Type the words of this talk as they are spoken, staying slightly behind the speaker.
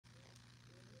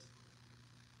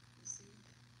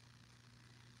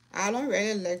I don't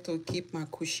really like to keep my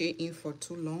crochet in for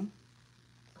too long,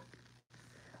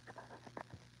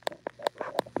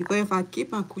 because if I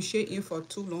keep my crochet in for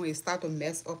too long, it start to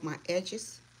mess up my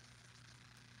edges.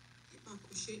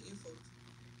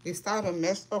 It start to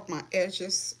mess up my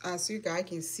edges, as you guys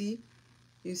can see.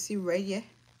 You see right here,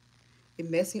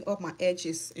 it messing up my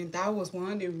edges, and that was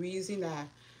one of the reasons that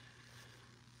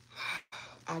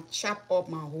I chop up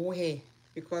my whole hair,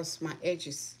 because my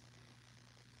edges.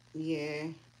 Yeah,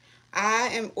 I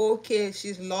am okay.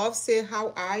 She's love. Say,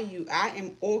 how are you? I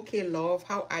am okay, love.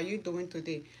 How are you doing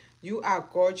today? You are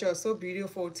gorgeous, so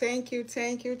beautiful. Thank you,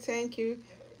 thank you, thank you.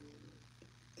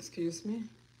 Excuse me.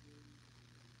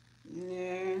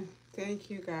 Yeah, thank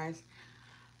you guys.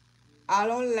 I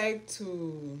don't like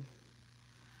to.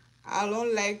 I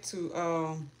don't like to.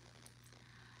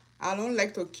 I don't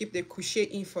like to keep the crochet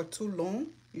in for too long.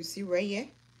 You see right here,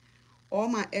 all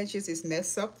my edges is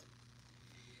messed up.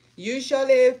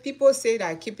 Usually, people say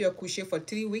that keep your crochet for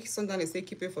 3 weeks. Sometimes they say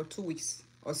keep it for 2 weeks,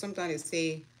 or sometimes they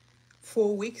say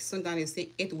 4 weeks. Sometimes they say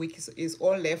 8 weeks. It's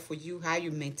all left for you how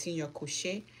you maintain your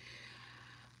crochet.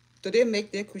 Today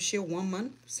make the crochet 1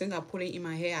 month since I put it in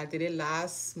my hair. I did it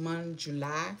last month,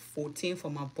 July 14th,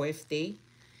 for my birthday.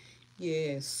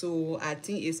 Yeah, so I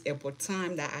think it's about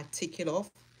time that I take it off.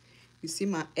 You see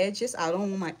my edges? I don't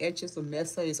want my edges to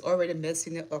mess up. It's already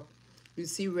messing it up. You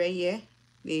see right here?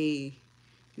 They,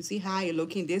 you see how it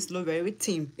looking? This look very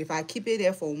thin. If I keep it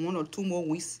there for 1 or 2 more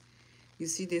weeks, you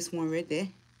see this one right there?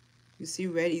 You see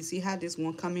red? You see how this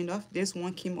one coming off? This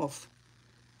one came off.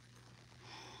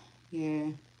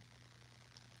 Yeah.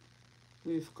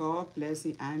 With God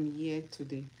blessing, I'm here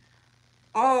today.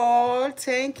 Oh,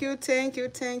 thank you, thank you,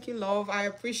 thank you, love. I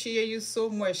appreciate you so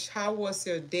much. How was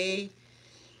your day?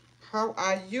 How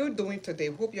are you doing today?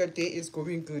 Hope your day is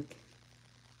going good.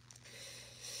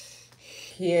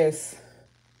 Yes.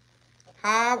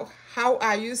 How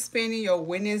are you spending your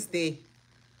Wednesday?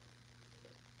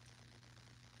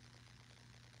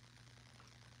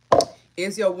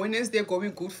 Is your Wednesday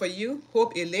going good for you?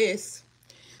 Hope it is.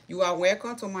 You are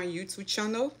welcome to my YouTube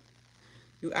channel.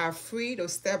 You are free to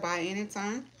step by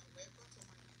anytime.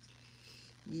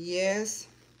 Yes,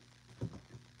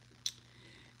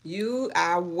 you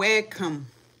are welcome.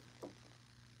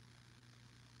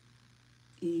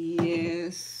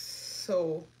 Yes,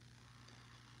 so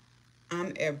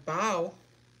I'm about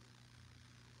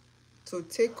to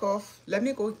take off. Let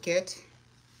me go get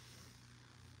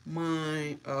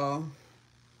my oh,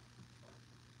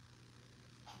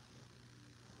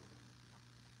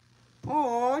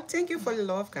 thank you for the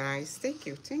love, guys. Thank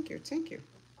you, thank you, thank you.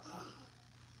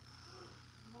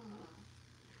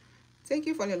 Thank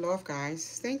you for the love,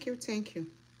 guys. Thank you, thank you.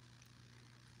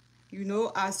 You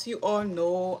know, as you all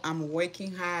know, I'm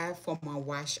working hard for my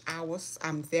wash hours.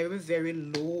 I'm very, very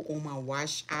low on my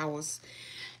wash hours.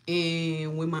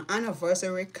 And when my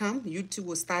anniversary comes, YouTube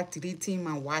will start deleting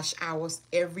my wash hours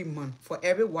every month. For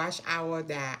every wash hour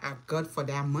that I got for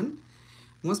that month,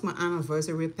 once my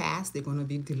anniversary passed, they're going to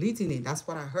be deleting it. That's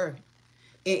what I heard.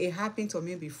 And it happened to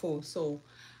me before. So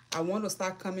I want to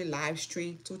start coming live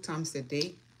stream 2 times a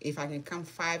day. If I can come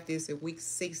 5 days a week,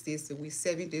 6 days a week,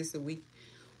 7 days a week,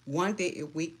 1 day a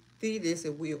week, 3 days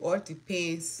a week. It all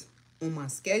depends on my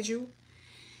schedule,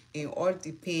 and it all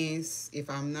depends if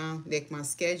I'm not like my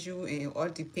schedule, and it all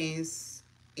depends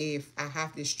if I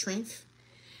have the strength,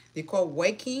 because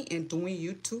working and doing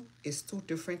YouTube is 2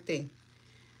 different things.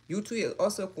 YouTube is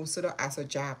also considered as a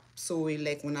job. So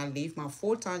like when I leave my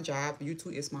full-time job,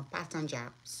 YouTube is my part-time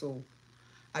job. So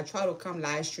I try to come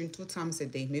live stream 2 times a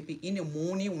day, maybe in the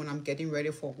morning when I'm getting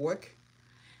ready for work,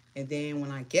 and then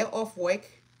when I get off work,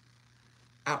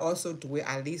 I also do it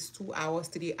at least 2 hours,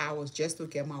 3 hours, just to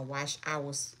get my wash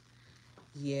hours.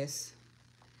 Yes.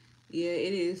 Yeah,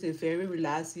 it is a very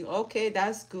relaxing. Okay,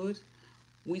 that's good.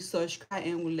 We subscribe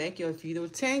and we like your video.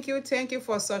 Thank you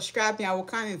for subscribing. I will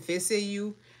come and visit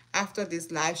you after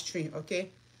this live stream, okay?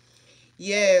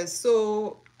 Yeah,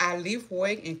 so I leave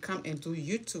work and come and do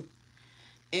YouTube.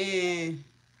 And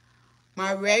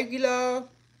my regular,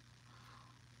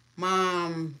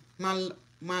 my, my,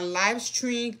 my live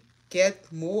stream get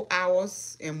more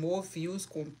hours and more views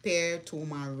compared to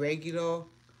my regular,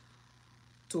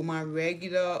 to my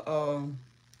regular,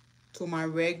 to my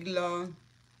regular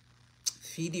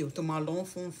video, to my long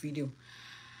form video.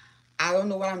 I don't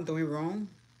know what I'm doing wrong.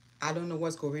 I don't know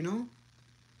what's going on.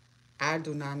 I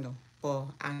do not know, but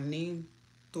I need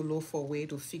to look for a way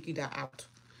to figure that out.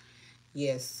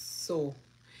 Yes, so,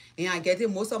 and I get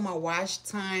most of my watch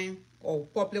time or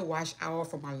public watch hour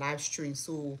from my live stream.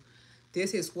 So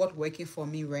this is what working for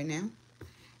me right now.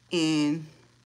 And